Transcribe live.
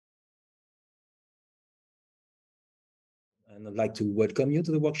and I'd like to welcome you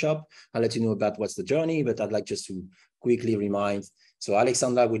to the workshop. I'll let you know about what's the journey, but I'd like just to quickly remind. So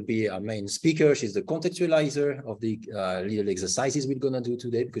Alexandra will be our main speaker. She's the contextualizer of the little exercises we're going to do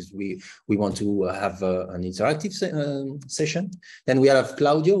today, because we want to have an interactive session. Then we have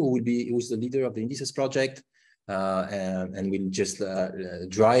Claudio, who's the leader of the inDICEs project, and will just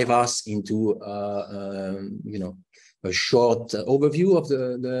drive us into a short overview of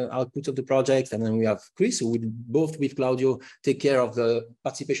the output of the project. And then we have Chris, who will, both with Claudio, take care of the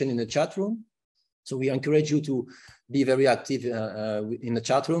participation in the chat room. So we encourage you to be very active in the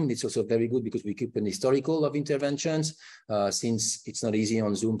chat room. It's also very good because we keep an historical of interventions, since it's not easy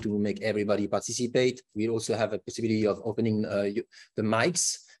on Zoom to make everybody participate. We also have a possibility of opening the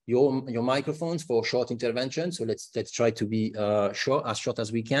mics, your microphones for short interventions. So let's try to be as short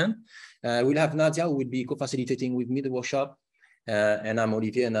as we can. We'll have Nadia, who will be co-facilitating with me the workshop, and I'm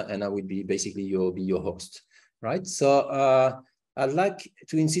Olivier, and I will be basically your host, right? So I'd like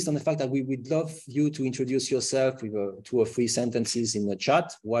to insist on the fact that we would love you to introduce yourself with 2 or 3 sentences in the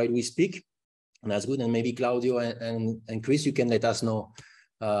chat while we speak, and that's good. And maybe Claudio and Chris, you can let us know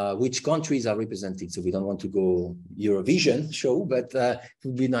which countries are represented. So we don't want to go Eurovision show, but it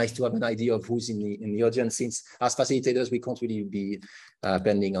would be nice to have an idea of who's in the audience, since as facilitators, we can't really be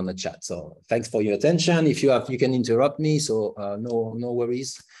pending on the chat. So thanks for your attention. If you can interrupt me, so no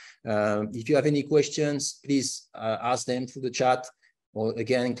worries. If you have any questions, please ask them through the chat, or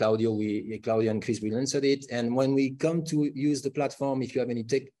again, Claudio and Chris will answer it. And when we come to use the platform, if you have any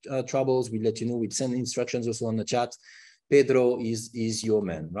tech troubles, we'll let you know. We'll send instructions also on the chat. Pedro is your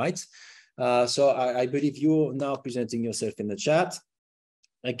man, right? So I believe you're now presenting yourself in the chat.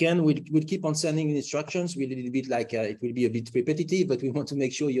 Again, we'll keep on sending instructions. We're a little bit like, it will be a bit repetitive, but we want to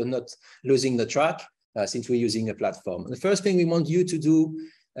make sure you're not losing the track, since we're using a platform. The first thing we want you to do,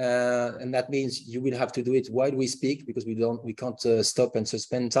 and that means you will have to do it while we speak, because we can't stop and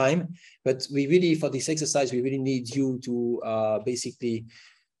suspend time. But we really, for this exercise, we really need you to basically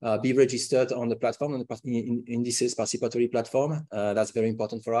be registered on the platform, on the inDICEs participatory platform. That's very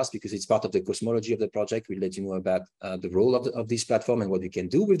important for us, because it's part of the cosmology of the project. We'll let you know about the role of this platform and what we can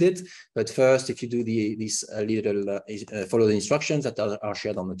do with it. But first, if you do follow the instructions that are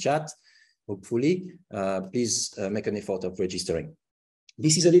shared on the chat, hopefully, please make an effort of registering.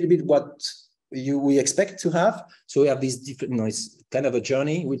 This is a little bit what we expect to have. So we have these different, it's kind of a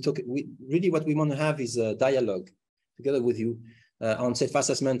journey. Really what we want to have is a dialogue together with you on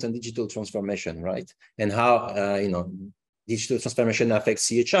self-assessment and digital transformation, right? And how, digital transformation affects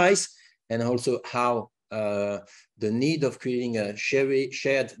CHIs, and also how the need of creating a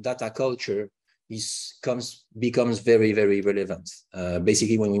shared data culture becomes very, very relevant,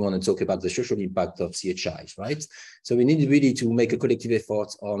 basically when we want to talk about the social impact of CHIs, right? So we need really to make a collective effort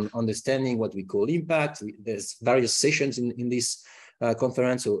on understanding what we call impact. There's various sessions in this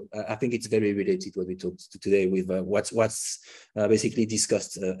conference, so I think it's very related to what we talked to today with what's basically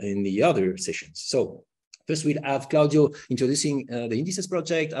discussed in the other sessions. So first, we'll have Claudio introducing the inDICEs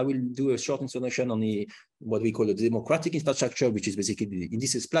project. I will do a short introduction on what we call the democratic infrastructure, which is basically the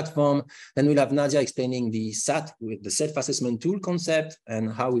inDICEs platform. Then we'll have Nadia explaining the SAT, with the self-assessment tool concept,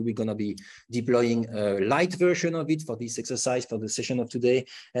 and how we're going to be deploying a light version of it for this exercise, for the session of today.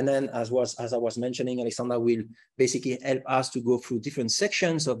 And then, as I was mentioning, Alexandra will basically help us to go through different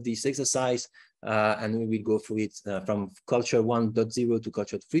sections of this exercise, and we will go through it from culture 1.0 to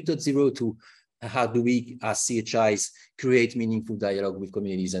culture 3.0 to how do we, as CHIs, create meaningful dialogue with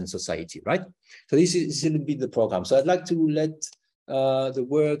communities and society, right? So this is a little bit the program. So I'd like to let the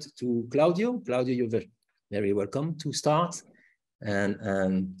word to Claudio. Claudio, you're very welcome to start.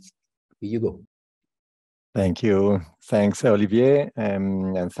 And here you go. Thank you. Thanks, Olivier.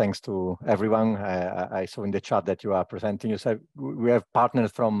 And thanks to everyone. I saw in the chat that you are presenting yourself. We have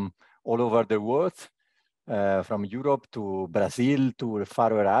partners from all over the world. From Europe to Brazil to the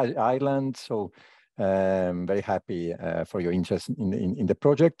Faroe Islands. So I'm very happy for your interest in the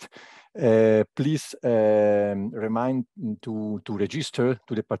project. Please remind to register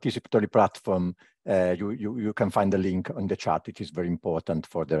to the participatory platform. You can find the link on the chat. It is very important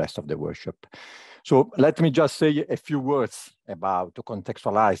for the rest of the workshop. So let me just say a few words to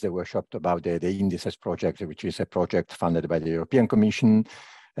contextualize the workshop about the inDICEs project, which is a project funded by the European Commission,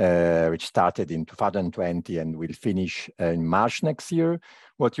 which started in 2020 and will finish in March next year.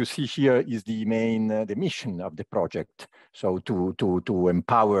 What you see here is the mission of the project. So to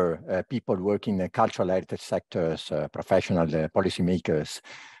empower people working in the cultural heritage sectors, professional policymakers,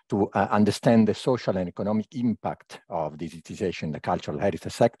 to understand the social and economic impact of digitisation in the cultural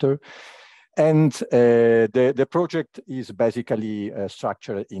heritage sector. And the project is basically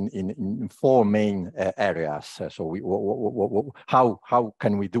structured in four main areas. So how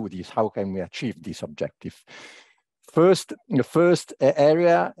can we do this? How can we achieve this objective? First, the first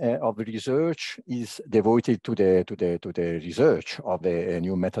area of research is devoted to the research of a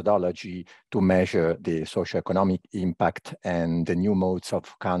new methodology to measure the socioeconomic impact and the new modes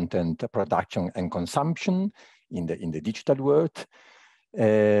of content production and consumption in the digital world.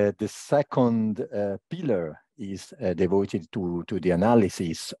 The second pillar is devoted to the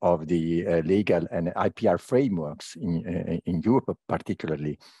analysis of the legal and IPR frameworks in Europe,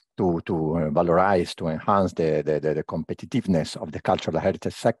 particularly to valorize, to enhance the competitiveness of the cultural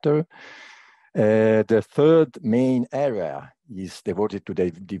heritage sector. The third main area is devoted to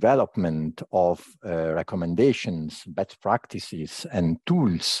the development of recommendations, best practices, and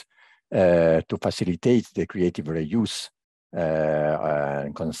tools to facilitate the creative reuse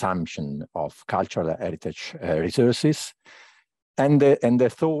and consumption of cultural heritage resources. And the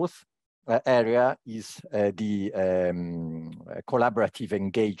fourth area is the collaborative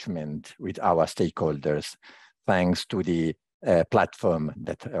engagement with our stakeholders, thanks to the platform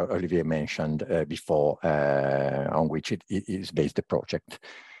that Olivier mentioned before, on which it is based the project.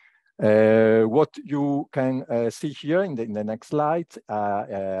 What you can see here in the next slide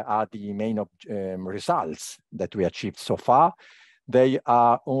are the main results that we achieved so far. They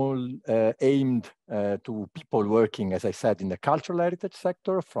are all aimed to people working, as I said, in the cultural heritage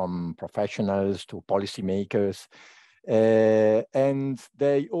sector, from professionals to policymakers, and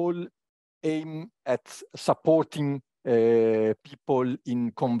they all aim at supporting people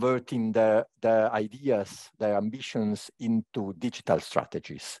in converting their ideas, their ambitions into digital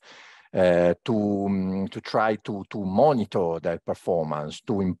strategies. To try to monitor their performance,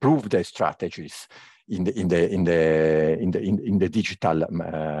 to improve their strategies in the digital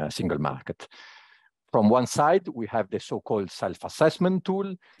single market. From one side, we have the so-called self-assessment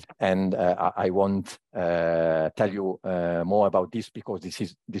tool, and I won't tell you more about this because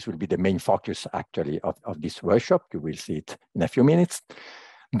this will be the main focus actually of this workshop. You will see it in a few minutes.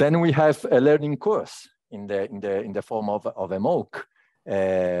 Then we have a learning course in the form of a MOOC,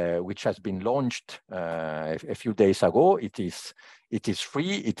 which has been launched a few days ago. It is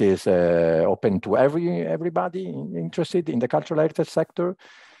free. It is open to everybody interested in the cultural heritage sector.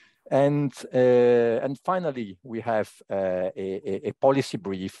 And finally, we have a policy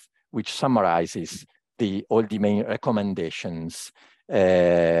brief which summarizes all the main recommendations.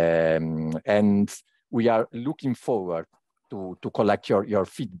 And we are looking forward to collect your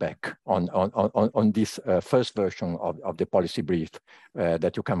feedback on this first version of the policy brief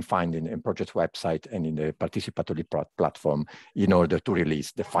that you can find in project website and in the participatory platform in order to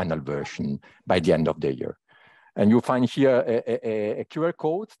release the final version by the end of the year. And you'll find here a QR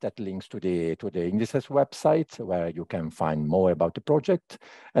code that links to the inDICEs website, where you can find more about the project.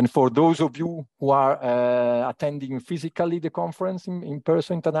 And for those of you who are attending physically the conference in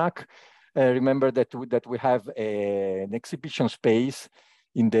person in TANAC, remember that we have an exhibition space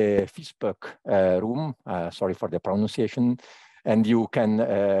in the FISPEC room, sorry for the pronunciation, and you can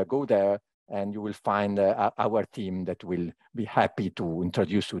go there and you will find our team that will be happy to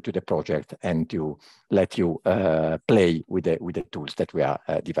introduce you to the project and to let you play with the tools that we are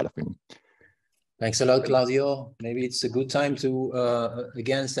developing. Thanks a lot, Claudio. Maybe it's a good time to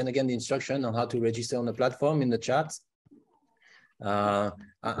send again the instruction on how to register on the platform in the chat.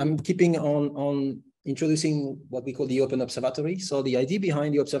 I'm keeping on introducing what we call the Open Observatory. So the idea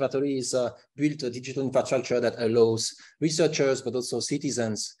behind the observatory is build a digital infrastructure that allows researchers, but also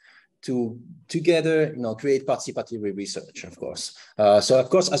citizens to together, create participatory research, of course. So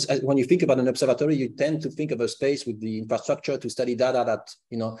of course, when you think about an observatory, you tend to think of a space with the infrastructure to study data that,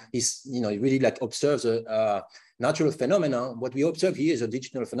 is, really like observes a natural phenomenon. What we observe here is a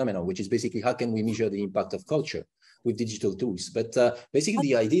digital phenomenon, which is basically how can we measure the impact of culture with digital tools. But basically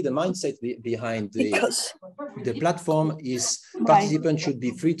the idea, the mindset behind the platform is participants should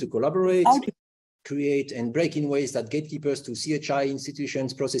be free to collaborate, create and break in ways that gatekeepers to CHI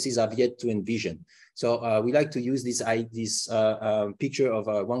institutions processes have yet to envision. So we like to use this picture of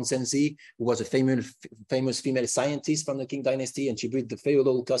Wang Zhenzi, who was a famous female scientist from the Qing dynasty, and she built the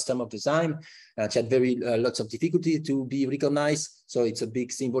feudal custom of design. She had lots of difficulty to be recognized, so it's a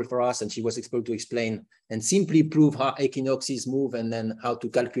big symbol for us. And she was able to explain and simply prove how equinoxes move and then how to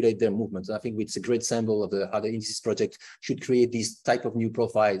calculate their movements. I think it's a great symbol of how the inDICEs project should create these type of new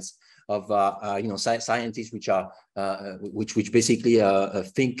profiles of scientists which are which basically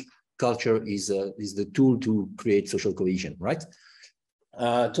think culture is the tool to create social cohesion, right?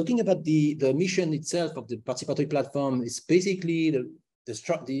 Talking about the mission itself of the participatory platform is basically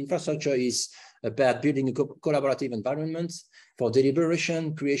the infrastructure is about building a collaborative environment for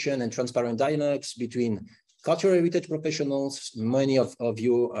deliberation, creation, and transparent dialogues between cultural heritage professionals. Many of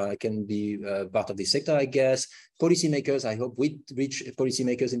you can be part of this sector, I guess. Policymakers, I hope we reach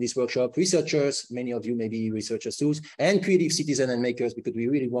policymakers in this workshop. Researchers, many of you may be researchers too, and creative citizens and makers, because we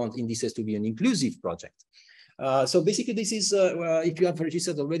really want inDICEs to be an inclusive project. So basically, this is, if you have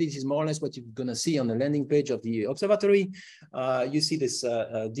registered already, this is more or less what you're going to see on the landing page of the observatory. You see this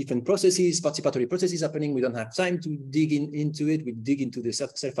different processes, participatory processes happening. We don't have time to dig into it. We dig into the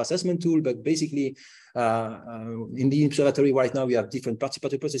self-assessment tool, but basically, in the observatory right now, we have different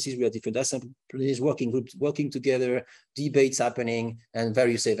participatory processes. We have different assemblies, working groups working together, debates happening, and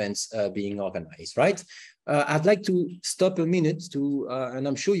various events being organized, right? I'd like to stop a minute to, and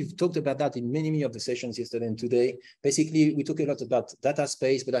I'm sure you've talked about that in many of the sessions yesterday and today. Basically, we talk a lot about data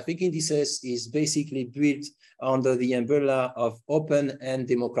space, but I think inDICEs is basically built under the umbrella of open and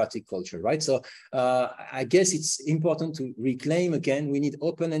democratic culture, right? So I guess it's important to reclaim again, we need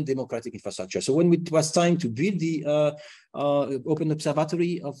open and democratic infrastructure. So when it was time to build the open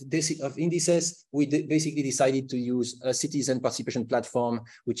observatory of inDICEs, we basically decided to use a citizen participation platform,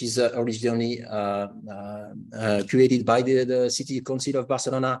 which is originally created by the City Council of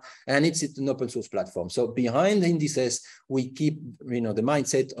Barcelona, and it's an open source platform. So behind inDICEs, we keep the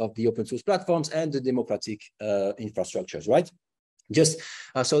mindset of the open source platforms and the democratic infrastructures, right? Just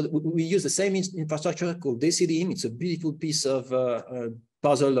so we use the same infrastructure called Decidim. It's a beautiful piece of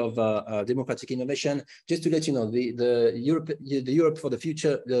puzzle of democratic innovation. Just to let you know, the Europe for the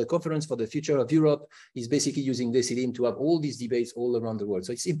Future, the Conference for the Future of Europe is basically using Decidim to have all these debates all around the world.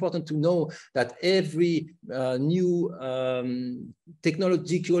 So it's important to know that every new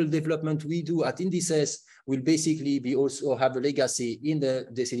technological development we do at inDICEs will basically be also have a legacy in the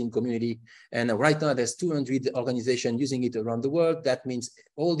Decidim community. And right now there's 200 organizations using it around the world. That means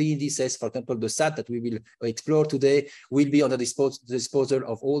all the inDICEs, for example, the SAT that we will explore today, will be under disposal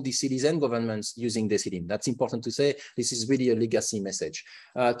of all the cities and governments using Decidim. That's important to say. This is really a legacy message.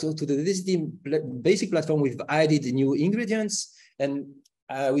 To the Decidim basic platform, we've added new ingredients, and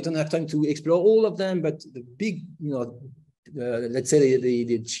we don't have time to explore all of them, but the big, let's say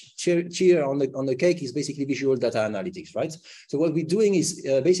the cheer on the cake is basically visual data analytics, right? So what we're doing is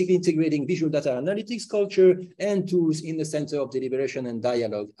basically integrating visual data analytics culture and tools in the center of deliberation and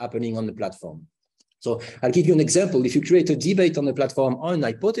dialogue happening on the platform. So I'll give you an example. If you create a debate on the platform on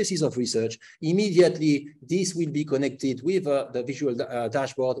hypothesis of research, immediately this will be connected with the visual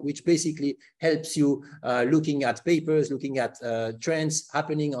dashboard, which basically helps you looking at papers, looking at trends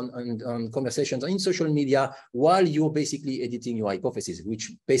happening on conversations in social media while you're basically editing your hypothesis,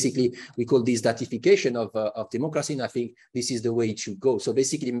 which basically we call this datification of democracy. And I think this is the way it should go. So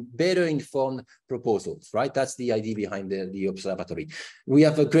basically better informed proposals, right? That's the idea behind the observatory. We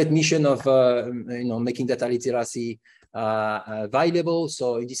have a great mission of, making data literacy valuable.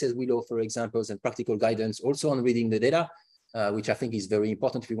 So inDICEs will offer examples and practical guidance also on reading the data, which I think is very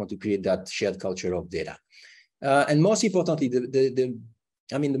important if we want to create that shared culture of data. And most importantly, the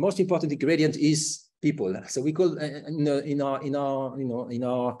most important ingredient is people. So we call in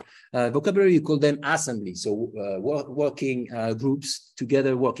our vocabulary, we call them assemblies. So working groups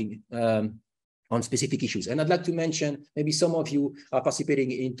together working on specific issues. And I'd like to mention, maybe some of you are participating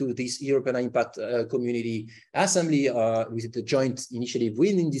into this Europeana Impact Community Assembly with the joint initiative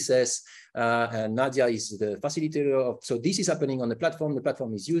with inDICEs. And Nadia is the facilitator. So this is happening on the platform. The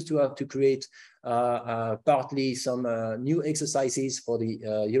platform is used to create partly some new exercises for the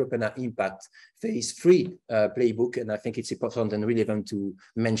Europeana Impact Phase 3 playbook. And I think it's important and relevant to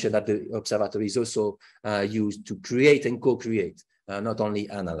mention that the observatory is also used to create and co-create, not only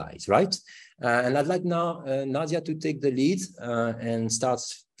analyze, right? And I'd like now Nadia to take the lead and start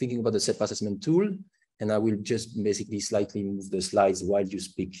thinking about the self-assessment tool. And I will just basically slightly move the slides while you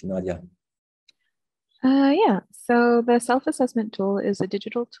speak, Nadia. Yeah, so the self-assessment tool is a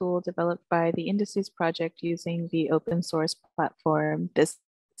digital tool developed by the inDICEs project using the open source platform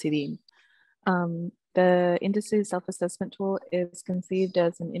Decidim. The inDICEs self-assessment tool is conceived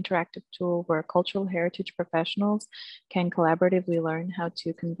as an interactive tool where cultural heritage professionals can collaboratively learn how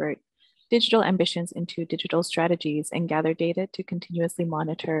to convert digital ambitions into digital strategies and gather data to continuously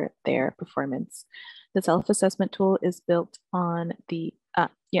monitor their performance. The self-assessment tool is built on the,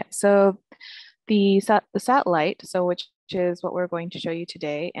 the satellite, which is what we're going to show you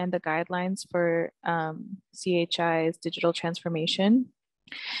today, and the guidelines for CHI's digital transformation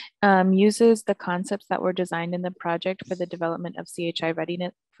uses the concepts that were designed in the project for the development of CHI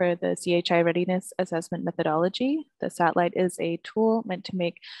readiness for the CHI readiness assessment methodology. The satellite is a tool meant to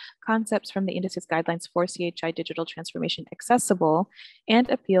make concepts from the inDICEs guidelines for CHI digital transformation accessible and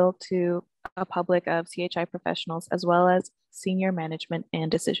appeal to a public of CHI professionals, as well as senior management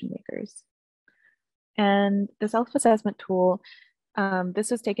and decision makers. And the self-assessment tool, this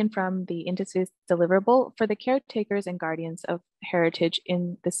was taken from the inDICEs deliverable for the caretakers and guardians of heritage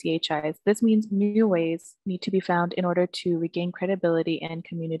in the CHIs. This means new ways need to be found in order to regain credibility and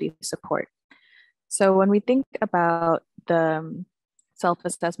community support. So when we think about the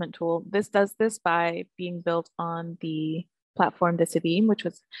self-assessment tool, this does this by being built on the platform Decidim, which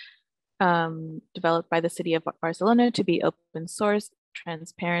was developed by the city of Barcelona to be open source,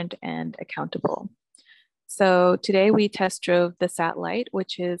 transparent, and accountable. So today we test drove the satellite,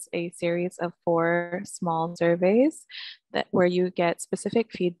 which is a series of 4 small surveys where you get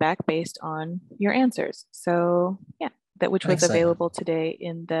specific feedback based on your answers. So yeah, which was available today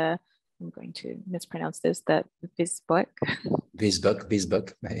in the, I'm going to mispronounce this, the Visbook.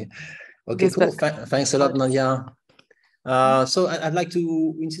 Visbook. Okay, cool. Thanks a lot, Nadia. So I'd like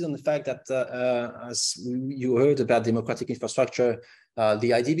to insist on the fact that as you heard about democratic infrastructure,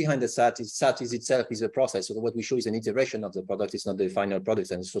 the idea behind the SAT is itself is a process. So what we show is an iteration of the product. It's not the final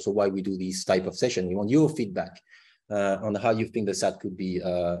product. And it's also why we do this type of session. We want your feedback on how you think the SAT could be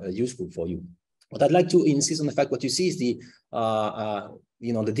useful for you. But I'd like to insist on the fact what you see is the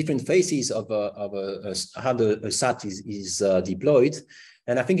the different phases of how the SAT is deployed.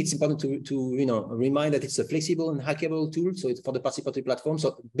 And I think it's important to remind that it's a flexible and hackable tool. So it's for the participatory platform.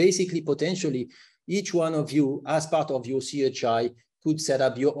 So basically, potentially, each one of you, as part of your CHI, could set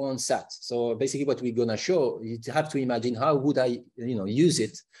up your own SAT. So basically, what we're gonna show, you have to imagine how would I, use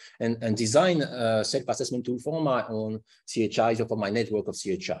it and design a self-assessment tool for my own CHIs or for my network of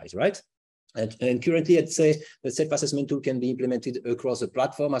CHIs, right? And currently, I'd say the self-assessment tool can be implemented across a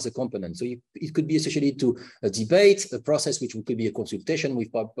platform as a component. So it could be associated to a debate, a process, which could be a consultation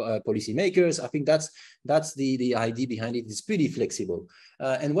with policymakers. I think that's the idea behind it. It's pretty flexible.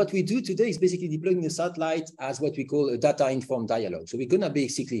 And what we do today is basically deploying the satellite as what we call a data-informed dialogue. So we're going to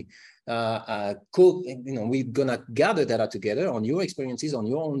basically we're gonna gather data together on your experiences, on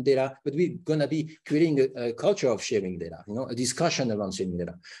your own data, but we're gonna be creating a culture of sharing data, a discussion around sharing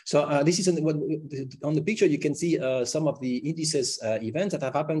data. So this is on the picture. You can see some of the inDICEs events that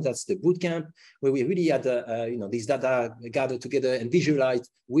have happened. That's the bootcamp where we really had this data gathered together and visualized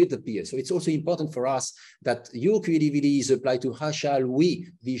with the peers. So it's also important for us that your creativity is applied to how shall we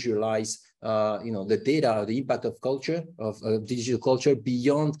visualize the data, the impact of culture, of digital culture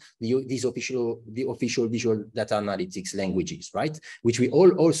beyond the official visual data analytics languages, right? Which we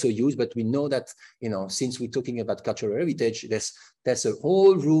all also use, but we know that, since we're talking about cultural heritage, there's a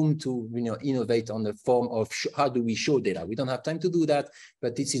whole room to, innovate on the form of how do we show data. We don't have time to do that,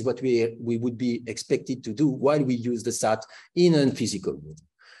 but this is what we would be expected to do while we use the SAT in a physical room.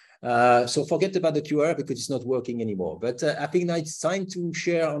 So forget about the QR because it's not working anymore. But I think now it's time to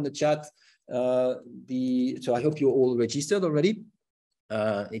share on the chat so I hope you're all registered already.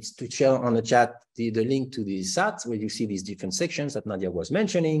 It's to share on the chat the link to the SAT where you see these different sections that Nadia was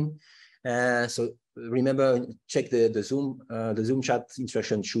mentioning. So remember, check the Zoom chat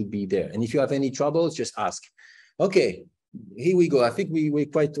instruction should be there. And if you have any troubles, just ask. Okay, here we go. I think we're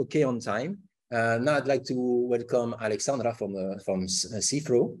quite okay on time. Now I'd like to welcome Alexandra from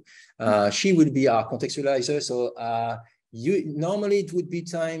CIFRO. She will be our contextualizer. So normally it would be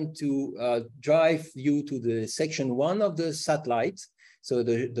time to drive you to the section 1 of the satellite. So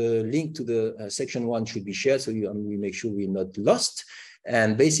the link to the section 1 should be shared so we make sure we're not lost.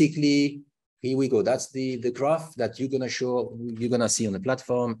 And basically, here we go. That's the graph that you're gonna see on the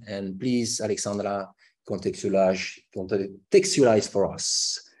platform. And please, Alexandra, contextualize for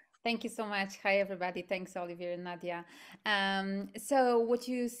us. Thank you so much. Hi, everybody. Thanks, Olivier and Nadia. So what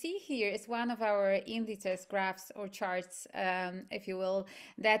you see here is one of our inDICEs graphs or charts, if you will,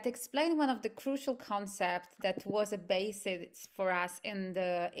 that explain one of the crucial concepts that was a basis for us in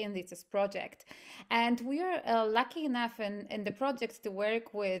the inDICEs project. And we are lucky enough in the project to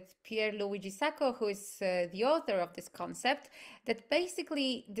work with Pierluigi Sacco, who is the author of this concept, that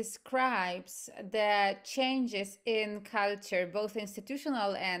basically describes the changes in culture, both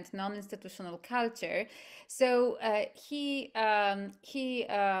institutional and non-institutional culture. So he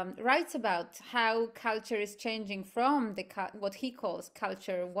writes about how culture is changing from what he calls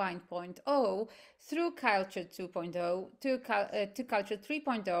culture 1.0 through culture 2.0 to culture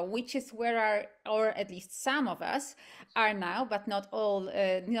 3.0, which is where or at least some of us are now, but not all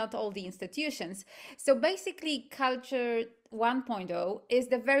the institutions. So basically, culture 1.0 is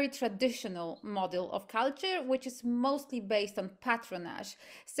the very traditional model of culture, which is mostly based on patronage.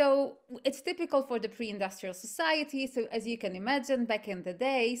 So it's typical for the pre-industrial society. So as you can imagine, back in the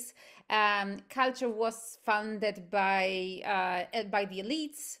days, culture was funded by the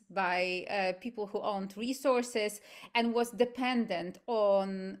elites, by people who owned resources, and was dependent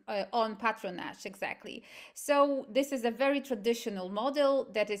on patronage, exactly. So this is a very traditional model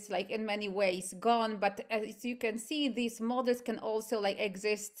that is like in many ways gone, but as you can see, these models can also like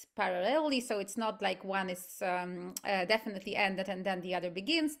exist parallelly. So it's not like one is definitely ended and then the other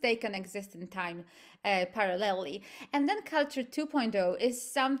begins. They can exist in time parallelly. And then culture 2.0 is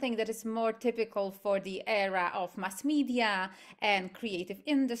something that is more typical for the era of mass media and creative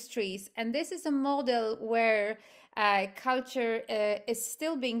industries. And this is a model where culture is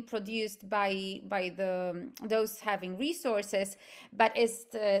still being produced by those having resources, but is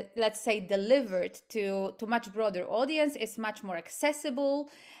let's say delivered to much broader audience. It's much more accessible,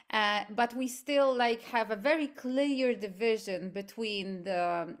 but we still like have a very clear division between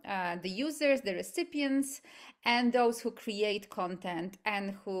the users, the recipients, and those who create content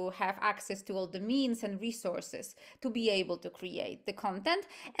and who have access to all the means and resources to be able to create the content.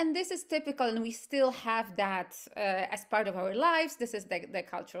 And this is typical, and we still have that as part of our lives. This is the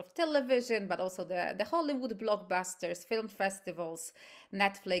culture of television, but also the Hollywood blockbusters, film festivals,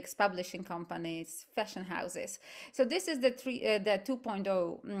 Netflix, publishing companies, fashion houses. So this is the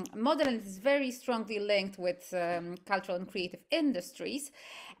 2.0 model, and it is very strongly linked with cultural and creative industries.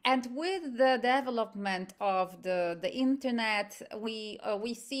 And with the development of the internet, we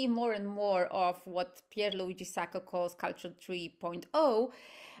see more and more of what Pierluigi Sacco calls culture 3.0,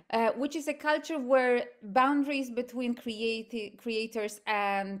 which is a culture where boundaries between creators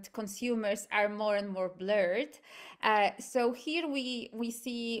and consumers are more and more blurred. So here we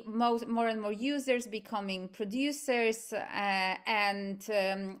see more and more users becoming producers and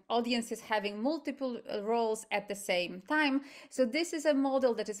audiences having multiple roles at the same time. So this is a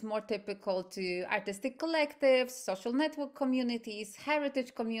model that is more typical to artistic collectives, social network communities,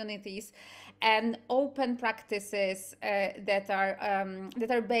 heritage communities, and open practices that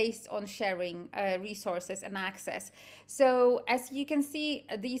are based on sharing resources and access. So as you can see,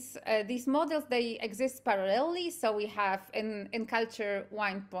 these models, they exist parallelly. So we have in culture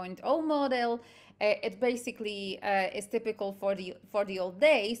 1.0 model, it basically is typical for the old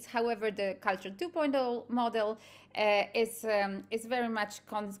days. However, the culture 2.0 model is very much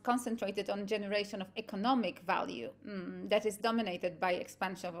concentrated on generation of economic value that is dominated by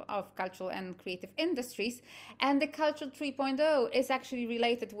expansion of cultural and creative industries. And the culture 3.0 is actually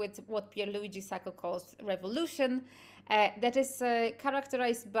related with what Pierluigi Sacco calls revolution, that is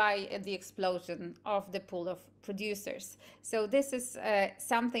characterized by the explosion of the pool of producers. So this is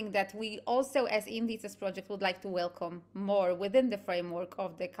something that we also as inDICEs project would like to welcome more within the framework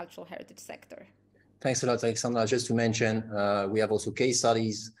of the cultural heritage sector. Thanks a lot, Alexandra. Just to mention, we have also case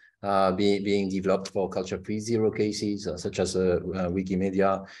studies being developed for culture 3.0 cases, such as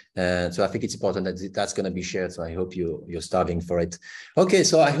Wikimedia. And so I think it's important that that's going to be shared. So I hope you're starving for it. Okay,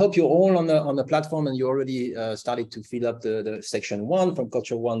 so I hope you're all on the platform and you already started to fill up the section 1 from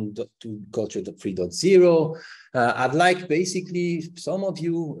culture 1 to culture 3.0. I'd like basically some of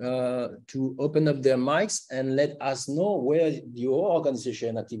you to open up their mics and let us know where your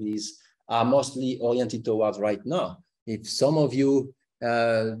organization activities are mostly oriented towards right now. If some of you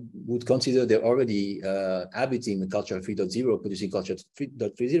would consider they're already habiting the culture 3.0, producing culture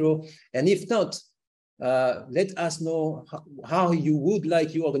 3.0, and if not, let us know how you would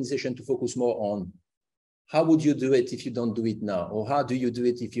like your organization to focus more on. How would you do it if you don't do it now? Or how do you do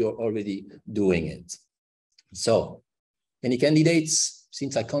it if you're already doing it? So, any candidates?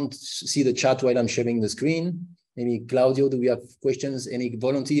 Since I can't see the chat while I'm sharing the screen, maybe Claudio, do we have questions? Any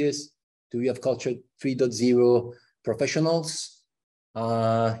volunteers? Do we have culture 3.0 professionals?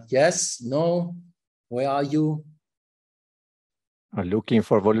 Yes, no, where are you? Looking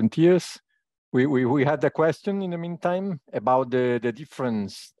for volunteers. We had a question in the meantime about the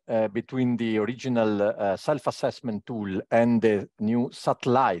difference between the original self-assessment tool and the new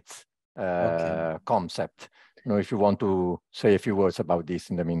satellite concept. I don't know if you want to say a few words about this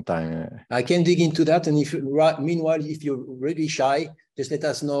in the meantime. I can dig into that, and if meanwhile, if you're really shy, just let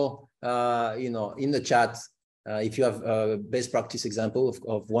us know, in the chat, if you have a best practice example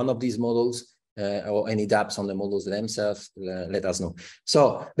of one of these models or any dApps on the models themselves, let us know.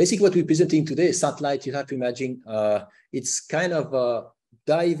 So basically what we're presenting today is satellite. You have to imagine it's kind of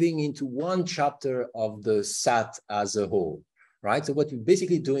diving into one chapter of the SAT as a whole, right? So what we're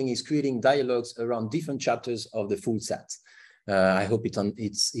basically doing is creating dialogues around different chapters of the full SAT. I hope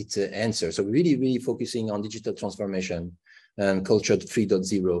it's an answer. So really focusing on digital transformation and culture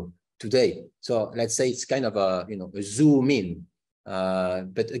 3.0 today. So let's say it's kind of a, a zoom in.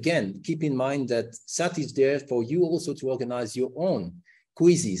 But again, keep in mind that SAT is there for you also to organize your own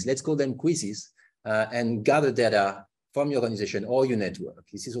quizzes, let's call them quizzes, and gather data from your organization or your network.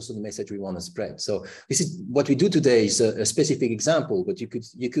 This is also the message we want to spread. So this is what we do today is a specific example, but you could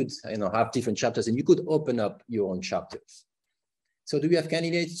have different chapters and you could open up your own chapters. So do we have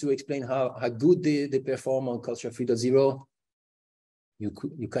candidates to explain how good they perform on Culture 3.0?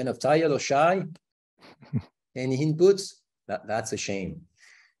 You kind of tired or shy? Any inputs? That's a shame.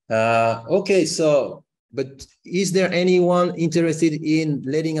 Okay, so, but is there anyone interested in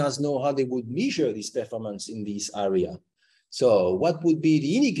letting us know how they would measure this performance in this area? So what would be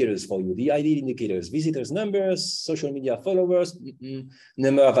the indicators for you, the ideal indicators? Visitors numbers, social media followers,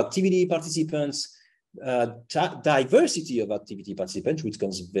 number of activity participants, diversity of activity participants, which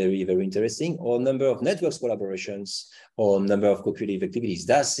becomes very, very interesting, or number of networks collaborations, or number of co-creative activities.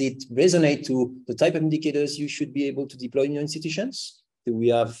 Does it resonate to the type of indicators you should be able to deploy in your institutions? Do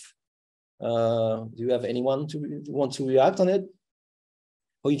you have anyone to want to react on it?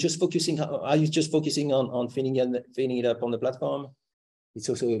 Or are you just focusing on filling it up on the platform? It's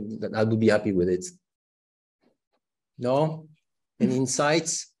also, I would be happy with it. No? Any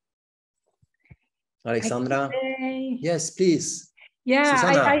insights? Alexandra? Yes, please.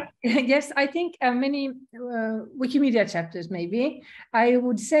 Yeah, yes, I think many Wikimedia chapters, maybe, I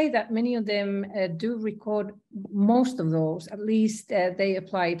would say that many of them do record most of those, at least they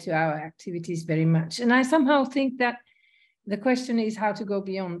apply to our activities very much. And I somehow think that the question is how to go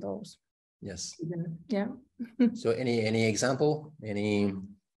beyond those. Yes. Yeah. So any example, any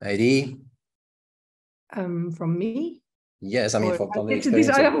idea? From me? Yes, I mean, from the experience.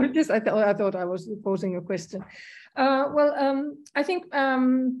 I thought I was posing a question. I think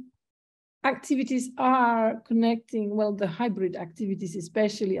activities are connecting, well, the hybrid activities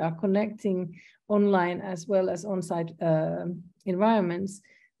especially are connecting online as well as on-site environments.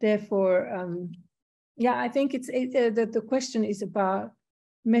 Therefore, yeah, I think the question is about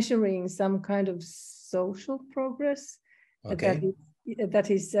measuring some kind of social progress. Okay. That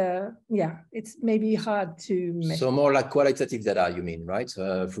is, yeah, it's maybe hard to measure. So more like qualitative data, you mean, right?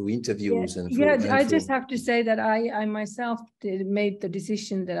 Through interviews and through, yeah. I just have to say that I myself made the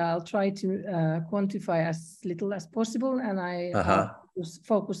decision that I'll try to quantify as little as possible, and I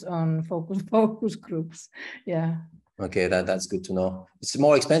focus on focus groups. Yeah. Okay, that's good to know. It's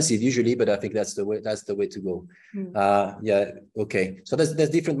more expensive usually, but I think that's the way to go. Yeah, okay. So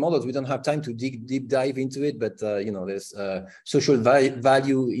there's different models. We don't have time to deep dive into it, but there's social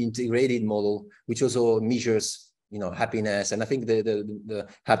value integrated model, which also measures happiness. And I think the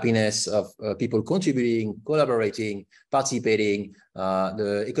happiness of people contributing, collaborating, participating,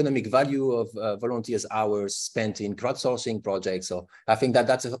 the economic value of volunteers' hours spent in crowdsourcing projects. So I think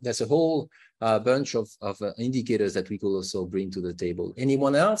that's a whole bunch of indicators that we could also bring to the table.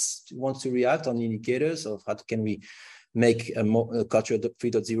 Anyone else wants to react on indicators of how can we make a Culture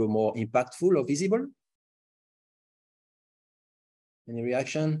 3.0 more impactful or visible? Any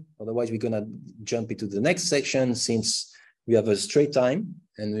reaction? Otherwise, we're going to jump into the next section since we have a straight time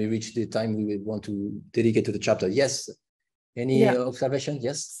and we reach the time we want to dedicate to the chapter. Yes. Any observation?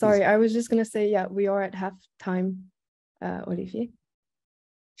 Yes. Sorry, please. I was just going to say, yeah, we are at half time, Olivier.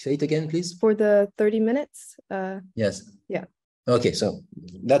 Say it again, please. For the 30 minutes. Yes. Yeah. Okay, so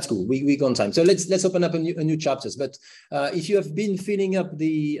that's cool. We go on time. So let's open up a new chapters. But if you have been filling up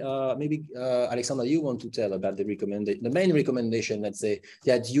the maybe Alexandra, you want to tell about the main recommendation, let's say,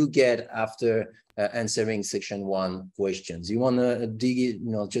 that you get after answering section 1 questions. You want to dig,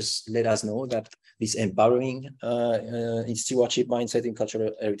 just let us know that this empowering stewardship mindset in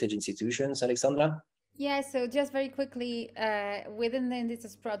cultural heritage institutions, Alexandra. Yeah, so just very quickly, within the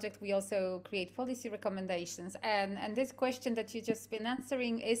inDICEs project, we also create policy recommendations. And this question that you just been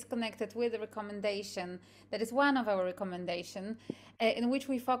answering is connected with a recommendation that is one of our recommendations, in which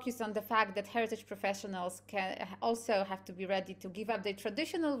we focus on the fact that heritage professionals can also have to be ready to give up their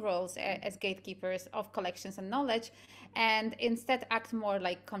traditional roles as gatekeepers of collections and knowledge, and instead act more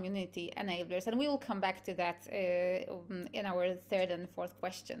like community enablers. And we will come back to that in our third and fourth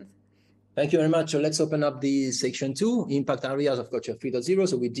questions. Thank you very much. So let's open up the section 2, impact areas of Culture 3.0.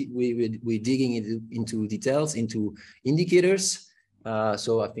 So we're digging into details, into indicators.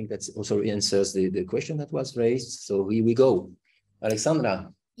 So I think that also answers the question that was raised. So here we go.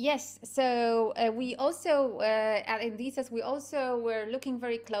 Alexandra. Yes, so we also at inDICEs we also were looking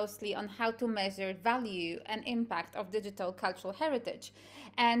very closely on how to measure value and impact of digital cultural heritage,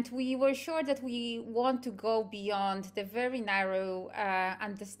 and we were sure that we want to go beyond the very narrow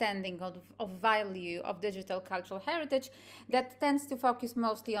understanding of value of digital cultural heritage that tends to focus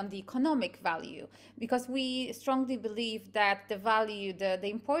mostly on the economic value, because we strongly believe that the value, the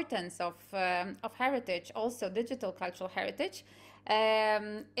importance of heritage, also digital cultural heritage,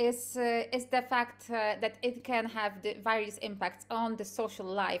 is the fact that it can have the various impacts on the social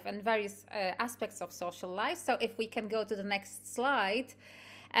life and various aspects of social life. So if we can go to the next slide,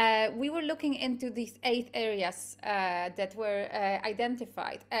 we were looking into these 8 areas that were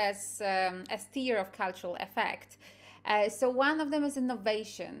identified as tier of cultural effect. So one of them is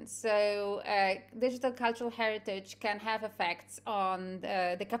innovation. So digital cultural heritage can have effects on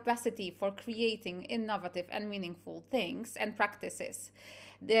the capacity for creating innovative and meaningful things and practices.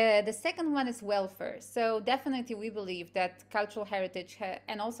 The second one is welfare. So definitely we believe that cultural heritage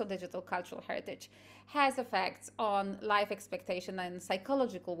and also digital cultural heritage has effects on life expectation and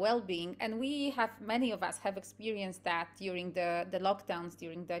psychological well-being, and many of us have experienced that during the lockdowns,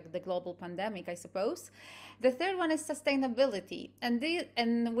 during the global pandemic, I suppose. The third one is sustainability,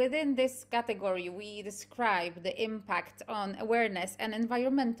 and within this category we describe the impact on awareness and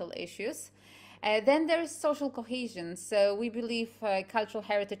environmental issues. Then there is social cohesion. So we believe cultural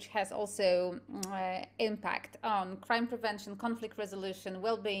heritage has also impact on crime prevention, conflict resolution,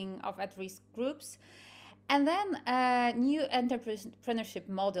 well-being of at-risk groups. And then new entrepreneurship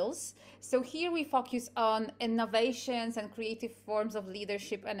models. So here we focus on innovations and creative forms of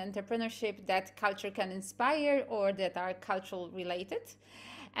leadership and entrepreneurship that culture can inspire or that are cultural related.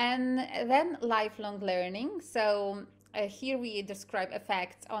 And then lifelong learning. So here we describe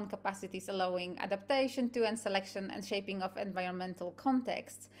effects on capacities allowing adaptation to and selection and shaping of environmental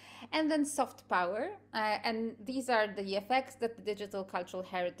contexts. And then soft power, and these are the effects that the digital cultural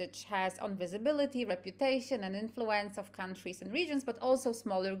heritage has on visibility, reputation, and influence of countries and regions, but also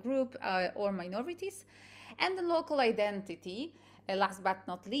smaller group or minorities. And the local identity, last but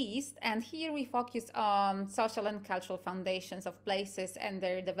not least, and here we focus on social and cultural foundations of places and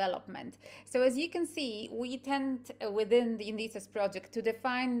their development. So as you can see, we tend within the inDICEs project to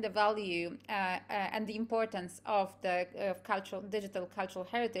define the value and the importance of the digital cultural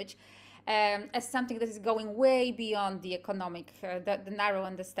heritage as something that is going way beyond the economic, the narrow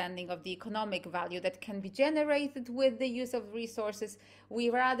understanding of the economic value that can be generated with the use of resources. We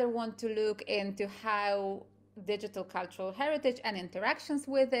rather want to look into how digital cultural heritage and interactions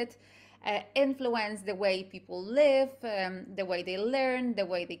with it influence the way people live, the way they learn, the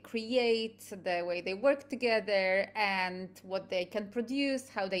way they create, the way they work together, and what they can produce,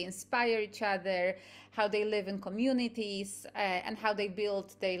 how they inspire each other, how they live in communities, and how they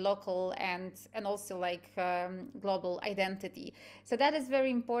build their local and also like global identity. So that is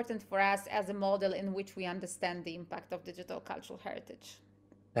very important for us as a model in which we understand the impact of digital cultural heritage.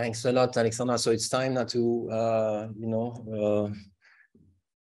 Thanks a lot, Alexandra. So it's time now to,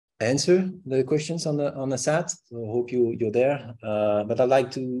 answer the questions on the chat. So I hope you're there. But I'd like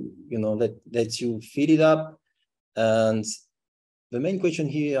to, let you fill it up. And the main question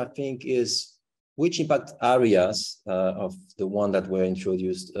here, I think, is which impact areas of the one that were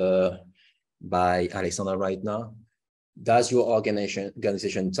introduced by Alexandra right now does your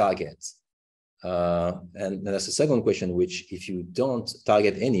organization target? And there's a second question, which if you don't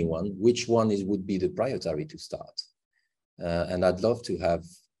target anyone, which one would be the priority to start? And I'd love to have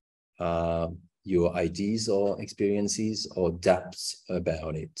your ideas or experiences or doubts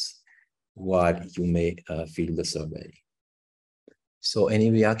about it while you may fill the survey. So any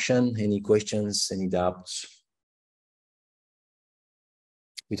reaction, any questions, any doubts?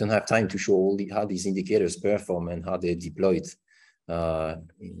 We don't have time to show how these indicators perform and how they're deployed.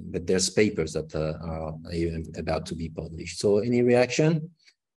 But there's papers that are about to be published. So any reaction?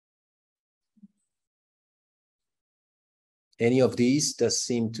 Any of these that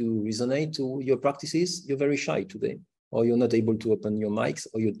seem to resonate to your practices? You're very shy today, or you're not able to open your mics,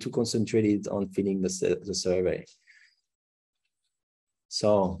 or you're too concentrated on filling the survey.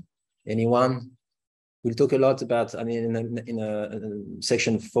 So anyone? We'll talk a lot about, in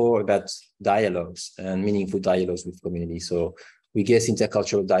section 4 about dialogues and meaningful dialogues with community. So we guess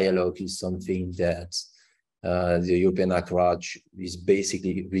intercultural dialogue is something that the European approach is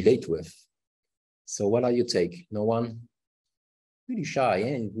basically relate with. So what are your take? No one? Really shy,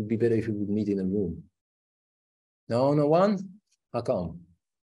 eh? It would be better if we would meet in a room. No one? How come?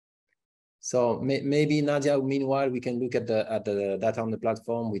 So maybe, Nadia, meanwhile, we can look at the data on the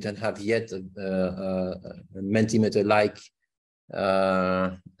platform. We don't have yet a Mentimeter-like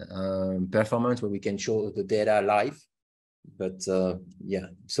performance where we can show the data live. But yeah,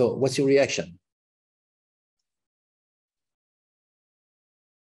 so what's your reaction?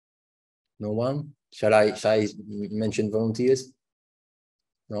 No one? Shall I mention volunteers?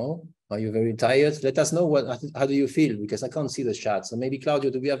 No? Are you very tired? Let us know how do you feel, because I can't see the chat. So maybe Claudio,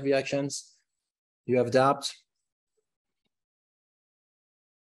 do we have reactions? Do you have doubts?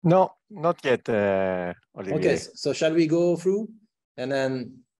 No, not yet, Olivier. Okay, so shall we go through and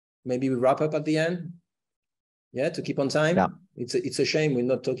then maybe we wrap up at the end? Yeah, to keep on time. Yeah. It's a shame we're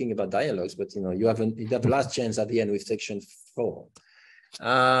not talking about dialogues, but you know, you have the last chance at the end with section 4.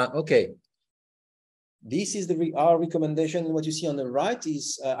 Okay. This is our recommendation. What you see on the right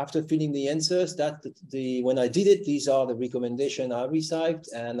is after filling the answers, when I did it, these are the recommendations I received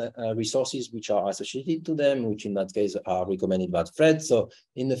and resources which are associated to them, which in that case are recommended by Fred. So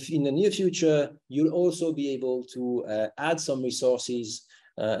in the near future, you'll also be able to add some resources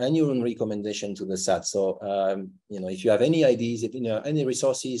and your own recommendation to the SAT. So you know, if you have any ideas, if you know any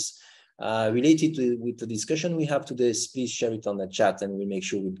resources related with the discussion we have today, please share it on the chat, and we'll make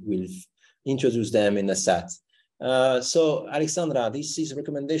sure we'll introduce them in the SAT. So Alexandra, this is a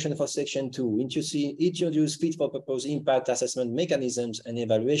recommendation for section 2. Introduce fit for purpose impact assessment mechanisms and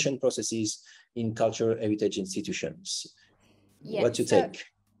evaluation processes in cultural heritage institutions. Yeah, what you take?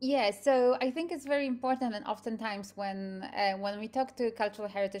 Yeah, so I think it's very important, and oftentimes when we talk to cultural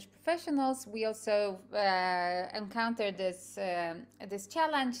heritage professionals, we also encounter this this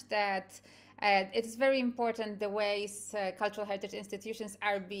challenge that it's very important the ways cultural heritage institutions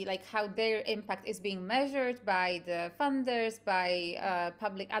are how their impact is being measured by the funders, by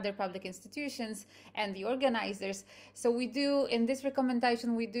other public institutions and the organizers. So we do, in this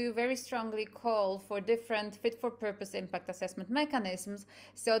recommendation, we do very strongly call for different fit for purpose impact assessment mechanisms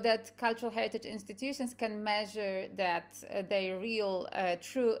so that cultural heritage institutions can measure their real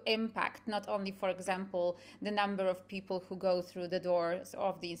true impact, not only, for example, the number of people who go through the doors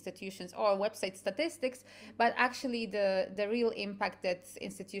of the institutions or website statistics, but actually the real impact that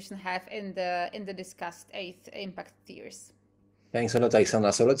institutions have in the discussed 8 impact tiers. Thanks a lot,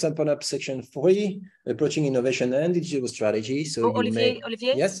 Alexandra. So let's open up section 3, approaching innovation and digital strategy. So Olivier.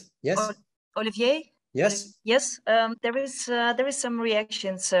 Yes. Olivier. Yes. Yes. There is some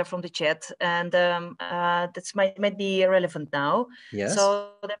reactions from the chat, and that might be relevant now. Yes.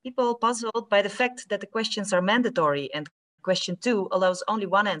 So there are people puzzled by the fact that the questions are mandatory, and question 2 allows only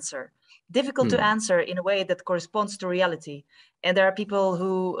one answer. Difficult to answer in a way that corresponds to reality. And there are people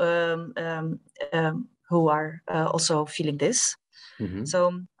who are also feeling this.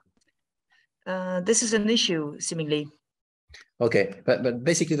 So this is an issue, seemingly. Okay, but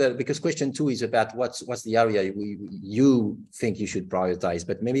basically, because question 2 is about what's the area you think you should prioritize,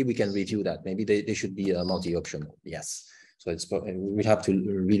 but maybe we can review that. Maybe they should be multi-optional. Yes, so we have to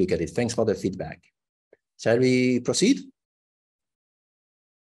relook at it. Thanks for the feedback. Shall we proceed?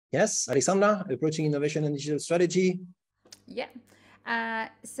 Yes, Alexandra, approaching innovation and digital strategy. Yeah.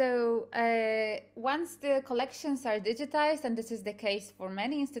 So once the collections are digitized, and this is the case for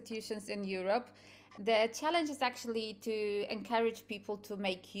many institutions in Europe, the challenge is actually to encourage people to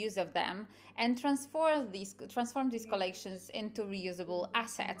make use of them and transform these collections into reusable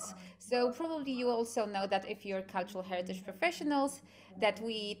assets. So probably you also know that if you're cultural heritage professionals, that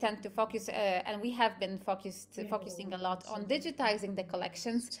we tend to focus, and we have been focusing a lot on digitizing the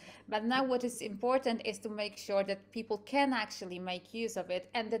collections. But now what is important is to make sure that people can actually make use of it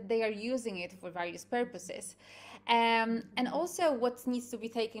and that they are using it for various purposes. And also what needs to be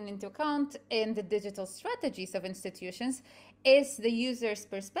taken into account in the digital strategies of institutions is the user's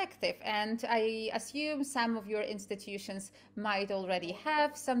perspective. And I assume some of your institutions might already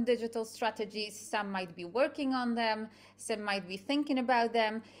have some digital strategies, some might be working on them, some might be thinking about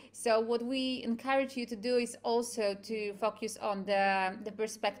them. So what we encourage you to do is also to focus on the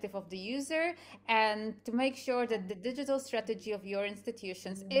perspective of the user and to make sure that the digital strategy of your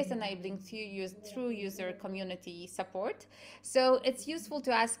institutions is enabling true user community support. So it's useful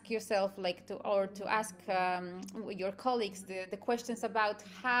to ask yourself, to ask your colleagues the questions about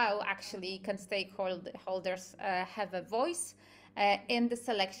how actually can stakeholders have a voice in the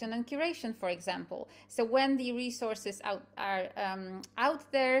selection and curation, for example. So when the resources are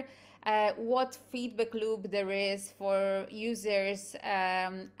out there, what feedback loop there is for users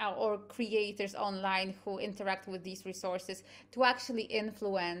or creators online who interact with these resources to actually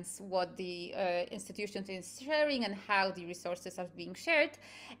influence what the institution is sharing and how the resources are being shared,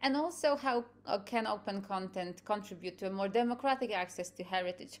 and also how can open content contribute to a more democratic access to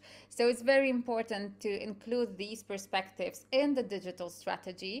heritage. So it's very important to include these perspectives in the digital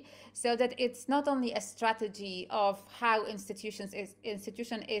strategy, so that it's not only a strategy of how institution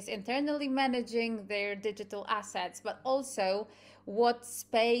is internally managing their digital assets, but also what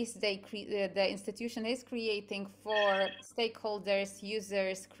space the institution is creating for stakeholders,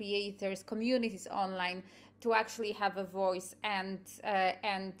 users, creators, communities online to actually have a voice and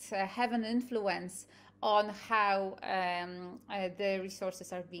have an influence on how the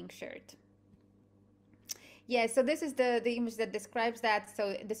resources are being shared. Yeah, so this is the image that describes that.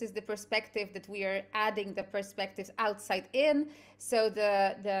 So this is the perspective that we are adding, the perspectives outside in. So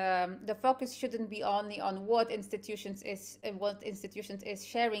the focus shouldn't be only on what institutions is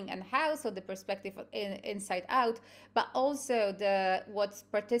sharing and how. So the perspective inside out, but also what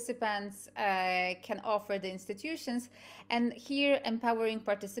participants can offer the institutions. And here, empowering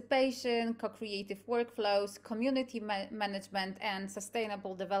participation, co-creative workflows, community management, and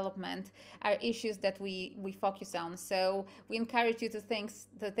sustainable development are issues that we focus on. So we encourage you to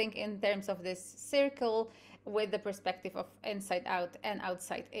think in terms of this circle with the perspective of inside out and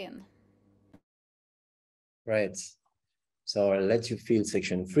outside in. Right. So I'll let you fill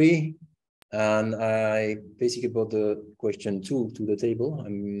section 3. And I basically brought the question 2 to the table.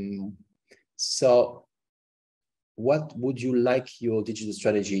 So what would you like your digital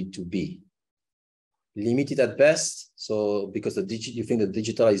strategy to be? Limited at best, so because you think the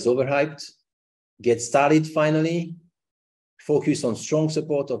digital is overhyped. Get started finally. Focus on strong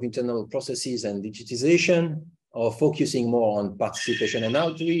support of internal processes and digitization, or focusing more on participation and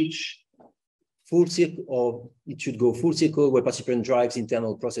outreach. Full circle, or it should go full circle where participant drives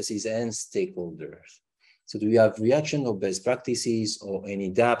internal processes and stakeholders. So do you have reaction or best practices or any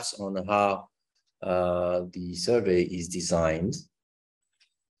gaps on how the survey is designed?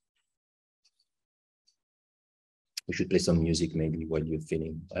 We should play some music maybe while you're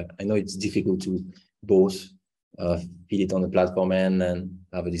filling. I know it's difficult to both fill it on the platform and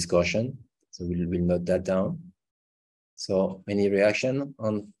have a discussion. So we'll note that down. So any reaction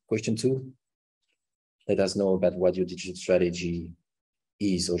on question 2? Let us know about what your digital strategy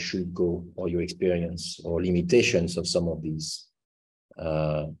is or should go, or your experience or limitations of some of these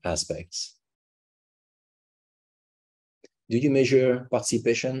aspects. Do you measure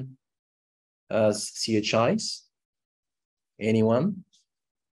participation as CHIs? Anyone?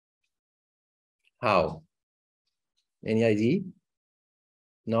 How? Any idea?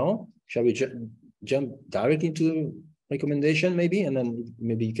 No? Shall we jump directly into recommendation maybe, and then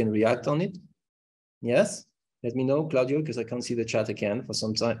maybe you can react on it? Yes? Let me know, Claudio, because I can't see the chat again. For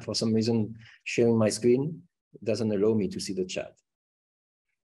some reason, sharing my screen doesn't allow me to see the chat.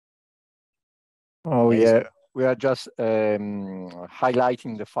 Oh, yeah. We are just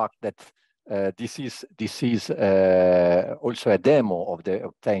highlighting the fact that this is also a demo of the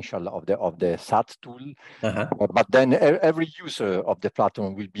potential of the SAT tool. But then every user of the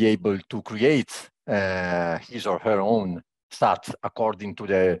platform will be able to create his or her own SAT according to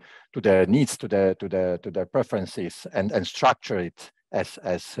their needs, to their preferences, and structure it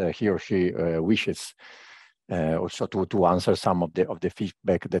as he or she wishes. Also to answer some of the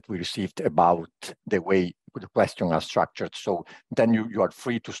feedback that we received about the way the questions are structured. So then you are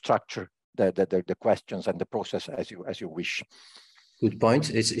free to structure the questions and the process as you wish. Good point.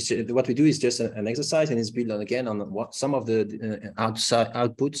 It's what we do is just an exercise, and it's built on again on what some of the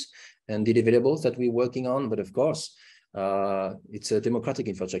outputs and deliverables that we're working on. But of course, it's a democratic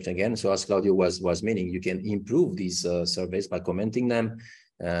infrastructure again. So as Claudio was meaning, you can improve these surveys by commenting them.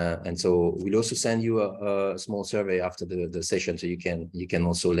 And so we'll also send you a small survey after the session, so you can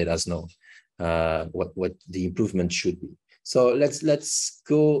also let us know what the improvement should be. So let's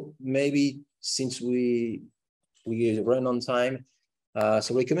go, maybe since we run on time.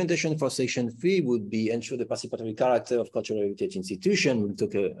 So recommendation for section 3 would be ensure the participatory character of cultural heritage institution. We'll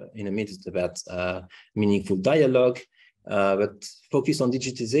talk in a minute about meaningful dialogue, but focus on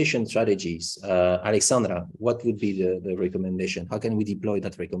digitization strategies. Alexandra, what would be the recommendation? How can we deploy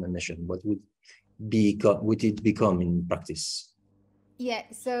that recommendation? What would it become in practice? Yeah,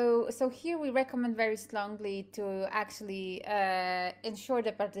 so here we recommend very strongly to actually ensure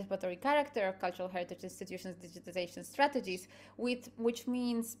the participatory character of cultural heritage institutions' digitization strategies, which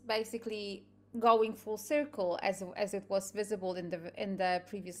means basically going full circle as it was visible in the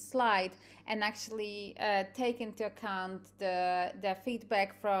previous slide, and actually take into account the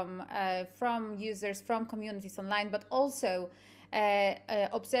feedback from users, from communities online, but also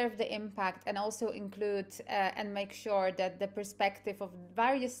observe the impact and also include and make sure that the perspective of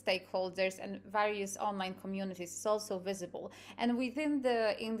various stakeholders and various online communities is also visible. And within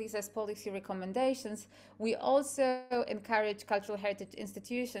the inDICEs policy recommendations, we also encourage cultural heritage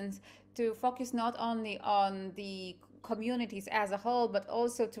institutions to focus not only on the communities as a whole, but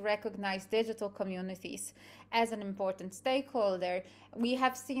also to recognize digital communities as an important stakeholder. We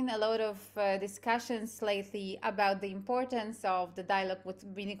have seen a lot of discussions lately about the importance of the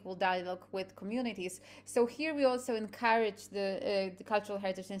meaningful dialogue with communities. So here we also encourage the cultural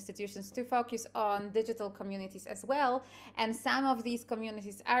heritage institutions to focus on digital communities as well. And some of these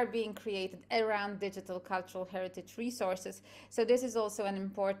communities are being created around digital cultural heritage resources. So this is also an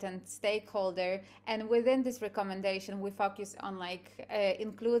important stakeholder. And within this recommendation, we focus on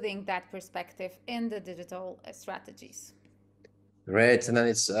including that perspective in the digital strategies. Great, and then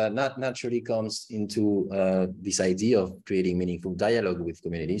it's naturally comes into this idea of creating meaningful dialogue with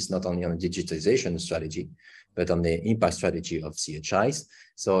communities, not only on the digitization strategy, but on the impact strategy of CHIs.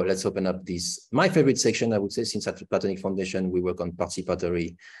 So let's open up this, my favorite section, I would say, since at the Platonic Foundation, we work on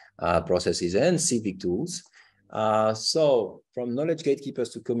participatory processes and civic tools. So from knowledge gatekeepers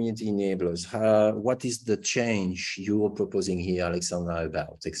to community enablers, what is the change you are proposing here, Alexandra,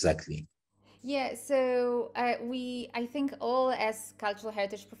 about exactly? Yeah, so I think all as cultural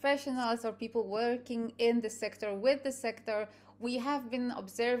heritage professionals or people working in the sector, with the sector, we have been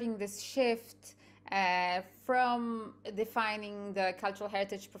observing this shift from defining the cultural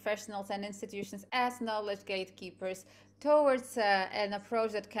heritage professionals and institutions as knowledge gatekeepers towards an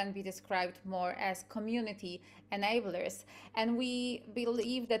approach that can be described more as community enablers. And we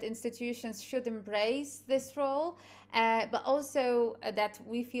believe that institutions should embrace this role, but also that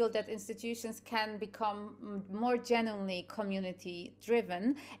we feel that institutions can become more genuinely community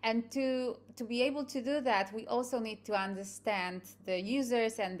driven. And to be able to do that, we also need to understand the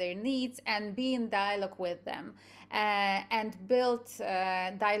users and their needs and be in dialogue with them. And build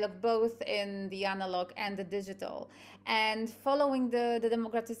dialogue both in the analog and the digital. And following the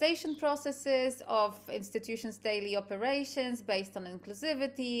democratization processes of institutions' daily operations based on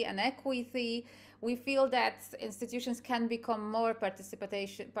inclusivity and equity, we feel that institutions can become more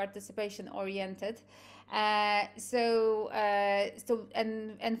participation oriented. And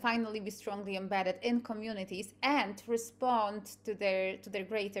finally be strongly embedded in communities and respond to their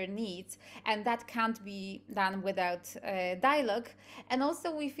greater needs, and that can't be done without dialogue. And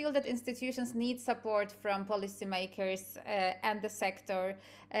also we feel that institutions need support from policymakers and the sector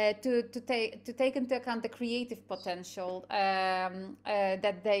to take into account the creative potential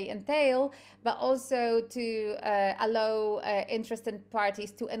that they entail, but also to allow interested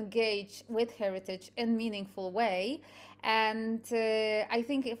parties to engage with heritage in meaningful way. And I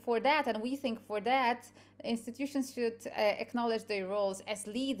think for that, and we think for that, institutions should acknowledge their roles as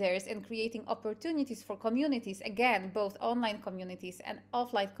leaders in creating opportunities for communities, again, both online communities and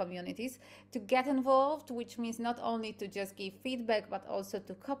offline communities, to get involved, which means not only to just give feedback, but also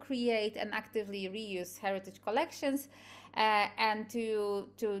to co-create and actively reuse heritage collections, and to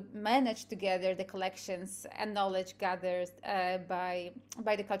manage together the collections and knowledge gathered by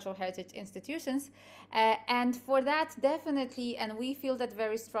the cultural heritage institutions. And for that, definitely, and we feel that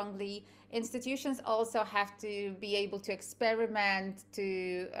very strongly, institutions also have to be able to experiment,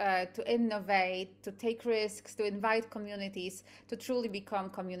 to innovate, to take risks, to invite communities, to truly become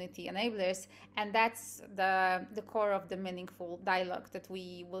community enablers. And that's the core of the meaningful dialogue that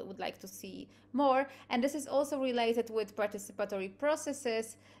we would like to see more. And this is also related with participatory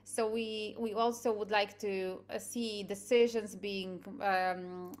processes. So we also would like to see decisions being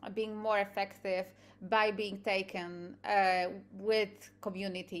more effective by being taken with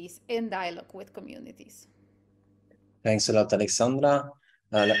communities, in dialogue with communities. Thanks a lot, Alexandra.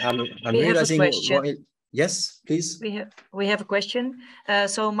 I'm realizing. Yes, please. We have a question.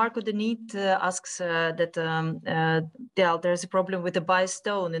 So Marco de Niet asks that there's a problem with the biased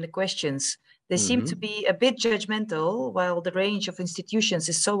tone in the questions. They seem to be a bit judgmental, while the range of institutions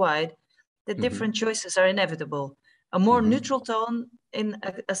is so wide that different choices are inevitable. A more neutral tone in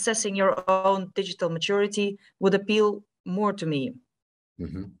assessing your own digital maturity would appeal more to me.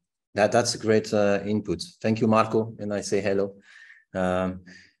 That's a great input. Thank you, Marco, and I say hello.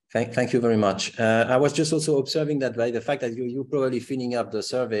 Thank you very much. I was just also observing that by the fact that you're probably filling up the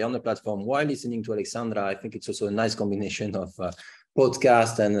survey on the platform while listening to Alexandra, I think it's also a nice combination of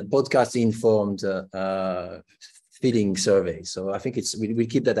podcast and podcast-informed feeling survey. So I think we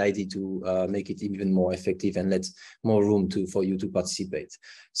keep that idea to make it even more effective and let more room for you to participate.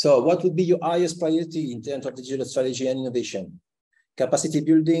 So what would be your highest priority in terms of digital strategy and innovation? Capacity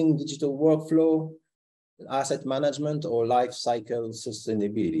building, digital workflow, asset management, or life cycle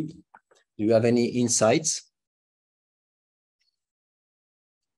sustainability? Do you have any insights?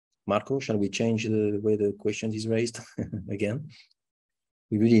 Marco, shall we change the way the question is raised again?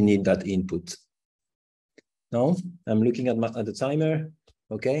 We really need that input. No, I'm looking at the timer.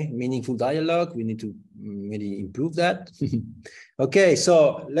 Okay, meaningful dialogue. We need to really improve that. Okay,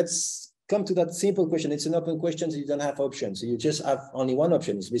 so let's come to that simple question. It's an open question, so you don't have options. So you just have only one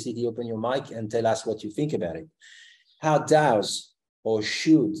option. It's basically open your mic and tell us what you think about it. How does or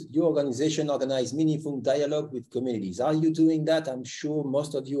should your organization organize meaningful dialogue with communities? Are you doing that? I'm sure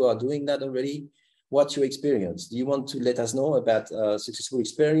most of you are doing that already. What's your experience? Do you want to let us know about successful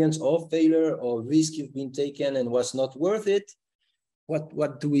experience or failure or risk you've been taken and was not worth it?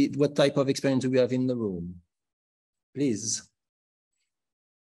 What type of experience do we have in the room? Please.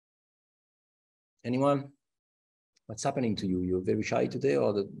 Anyone? What's happening to you? You're very shy today,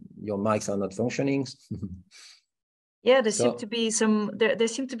 or your mics are not functioning? Yeah, there seem to be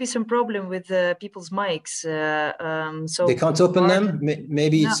some problem with people's mics. So they can't open them.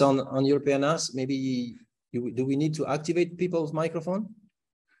 Maybe it's on Europeana. Maybe do we need to activate people's microphone?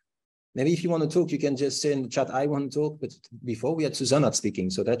 Maybe if you want to talk, you can just say in the chat, I want to talk. But before we had Susanna speaking,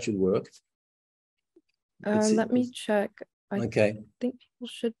 so that should work. Let me check. I think people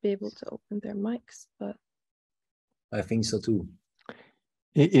should be able to open their mics, but I think so too.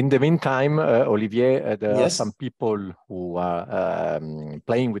 In the meantime, Olivier, there yes. are some people who are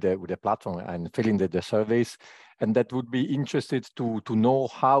playing with the platform and filling the surveys, and that would be interested to know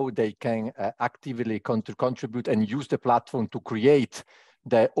how they can actively contribute and use the platform to create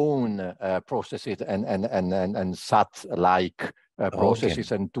their own processes and SAT-like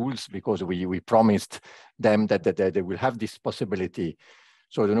processes and tools, because we promised them that they will have this possibility.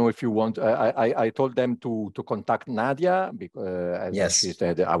 So I don't know if you want. I told them to contact Nadia because yes. she's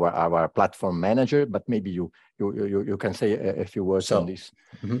our platform manager. But maybe you can say a few words on this.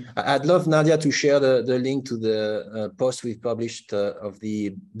 I'd love Nadia to share the link to the post we've published of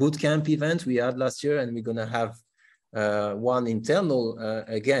the bootcamp event we had last year, and we're going to have one internal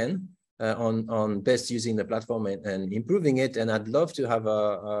again on best using the platform and improving it. And I'd love to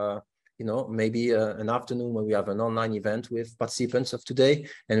have maybe an afternoon when we have an online event with participants of today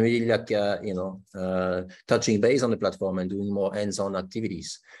and really touching base on the platform and doing more hands-on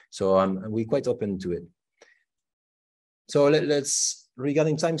activities. So we're quite open to it. So let's,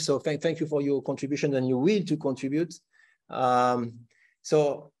 regarding time, so thank you for your contribution and your will to contribute.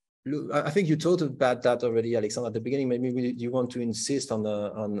 So I think you talked about that already, Alexandre, at the beginning. Maybe you want to insist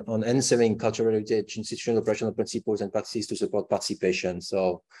on answering cultural heritage, institutional operational principles and practices to support participation.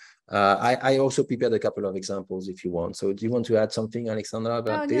 So I also prepared a couple of examples if you want. So do you want to add something, Alexandra,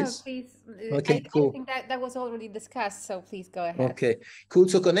 about this? No, please. Okay, cool. I think that was already discussed, so please go ahead. Okay, cool.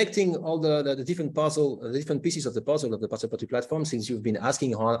 So connecting all the different different pieces of the puzzle of the participatory platform, since you've been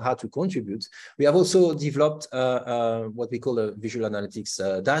asking how to contribute, we have also developed what we call a visual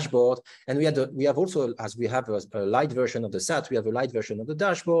analytics dashboard. And we have also, as we have a light version of the SAT, we have a light version of the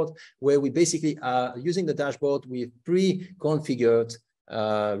dashboard where we basically are using the dashboard with pre-configured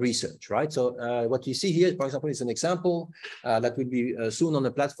research, right? So what you see here, for example, is an example that will be soon on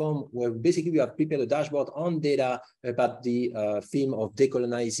the platform where basically we have prepared a dashboard on data about the theme of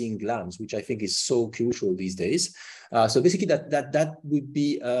decolonizing lands, which I think is so crucial these days. So basically that would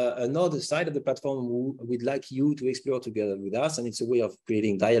be another side of the platform we'd like you to explore together with us, and it's a way of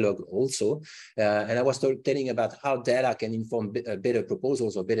creating dialogue also. And I was telling about how data can inform better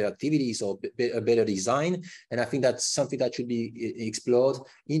proposals or better activities or better design, and I think that's something that should be explored,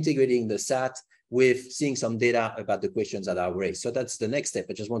 integrating the SAT with seeing some data about the questions that are raised. So that's the next step.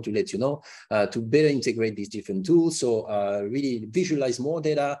 I just want to let you know to better integrate these different tools. So really visualize more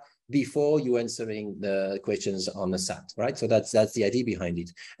data before you answering the questions on the SAT, right? So that's the idea behind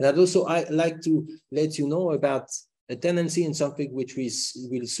it. And I'd also like to let you know about a tendency in something which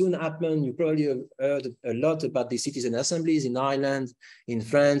will soon happen. You probably have heard a lot about the citizen assemblies in Ireland, in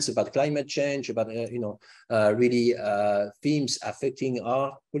France, about climate change, about really themes affecting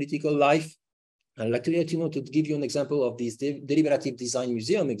our political life. I'd like to let you know, to give you an example of this deliberative design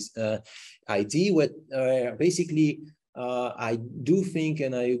museum idea, where basically I do think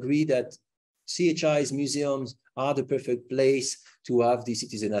and I agree that CHI's museums are the perfect place to have these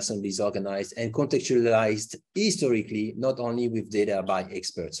citizen assemblies organized and contextualized historically, not only with data by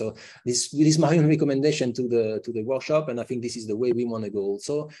experts. So this is my own recommendation to the workshop, and I think this is the way we want to go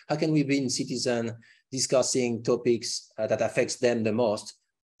also. How can we bring citizens discussing topics that affects them the most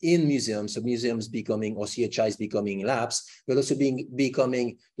in museums, so museums becoming, or CHIs becoming labs, but also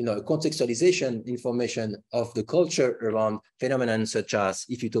becoming, you know, a contextualization information of the culture around phenomena such as,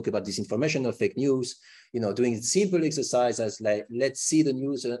 if you talk about disinformation or fake news, you know, doing simple exercises like, let's see the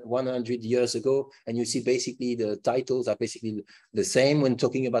news 100 years ago, and you see basically the titles are basically the same when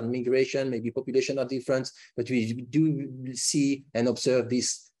talking about migration, maybe population are different, but we do see and observe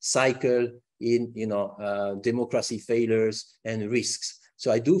this cycle in, you know, democracy failures and risks. So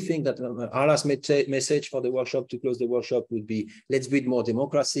I do think that our last message for the workshop, to close the workshop, would be, let's build more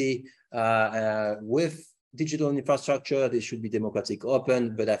democracy with digital infrastructure. They should be democratic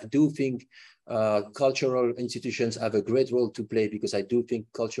open, but I do think cultural institutions have a great role to play, because I do think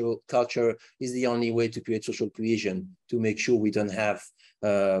culture is the only way to create social cohesion, to make sure we don't have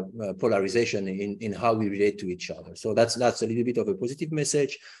polarization in how we relate to each other. So that's a little bit of a positive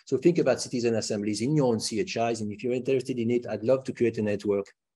message. So think about citizen assemblies in your own CHIs, and if you're interested in it, I'd love to create a network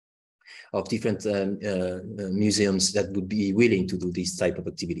of different museums that would be willing to do these type of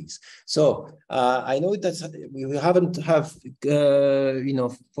activities. So I know that we haven't you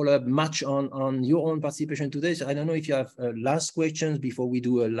know, follow up much on your own participation today. So I don't know if you have last questions before we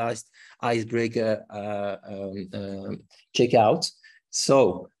do a last icebreaker checkout.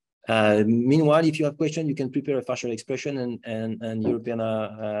 So meanwhile, if you have questions, you can prepare a facial expression, and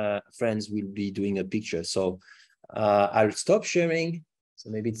Europeana friends will be doing a picture. So I'll stop sharing. So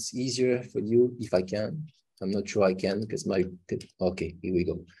maybe it's easier for you if I can. I'm not sure I can, because okay, here we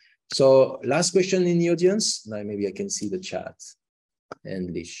go. So last question in the audience. Now maybe I can see the chat.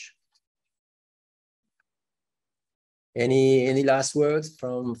 English. Any last words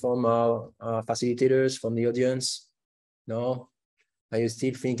from our facilitators, from the audience? No? Are you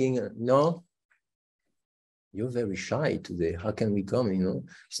still thinking, no? You're very shy today. How can we come, you know?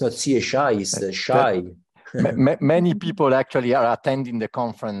 It's not CHI, it's shy. Many people actually are attending the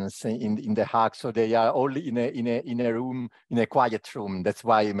conference in the Hague, so they are all in a room, in a quiet room. That's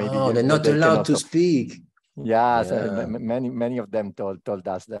why maybe they're not allowed to speak. Yeah, so many of them told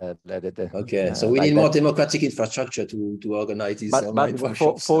us that. Okay, so we need more democratic infrastructure to organize these online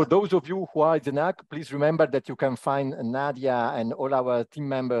workshops. For those of you who are in the Hague, please remember that you can find Nadia and all our team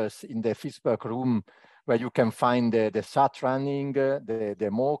members in the Fitzberg room, where you can find the SAT running, the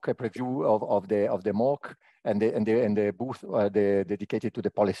MOOC, a preview of the MOOC, and the booth dedicated to the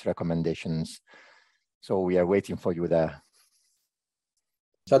policy recommendations. So we are waiting for you there.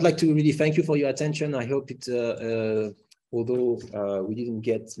 So I'd like to really thank you for your attention. I hope it, although we didn't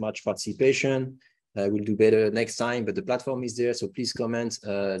get much participation, we'll do better next time, but the platform is there. So please comment,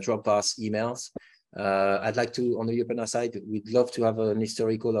 drop us emails. I'd like to, on the Europeana side, we'd love to have an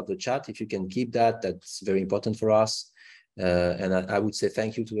historical of the chat. If you can keep that, that's very important for us. And I would say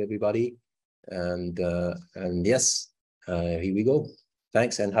thank you to everybody. And yes, here we go.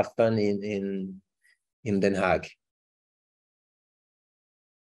 Thanks, and have fun in Den Haag.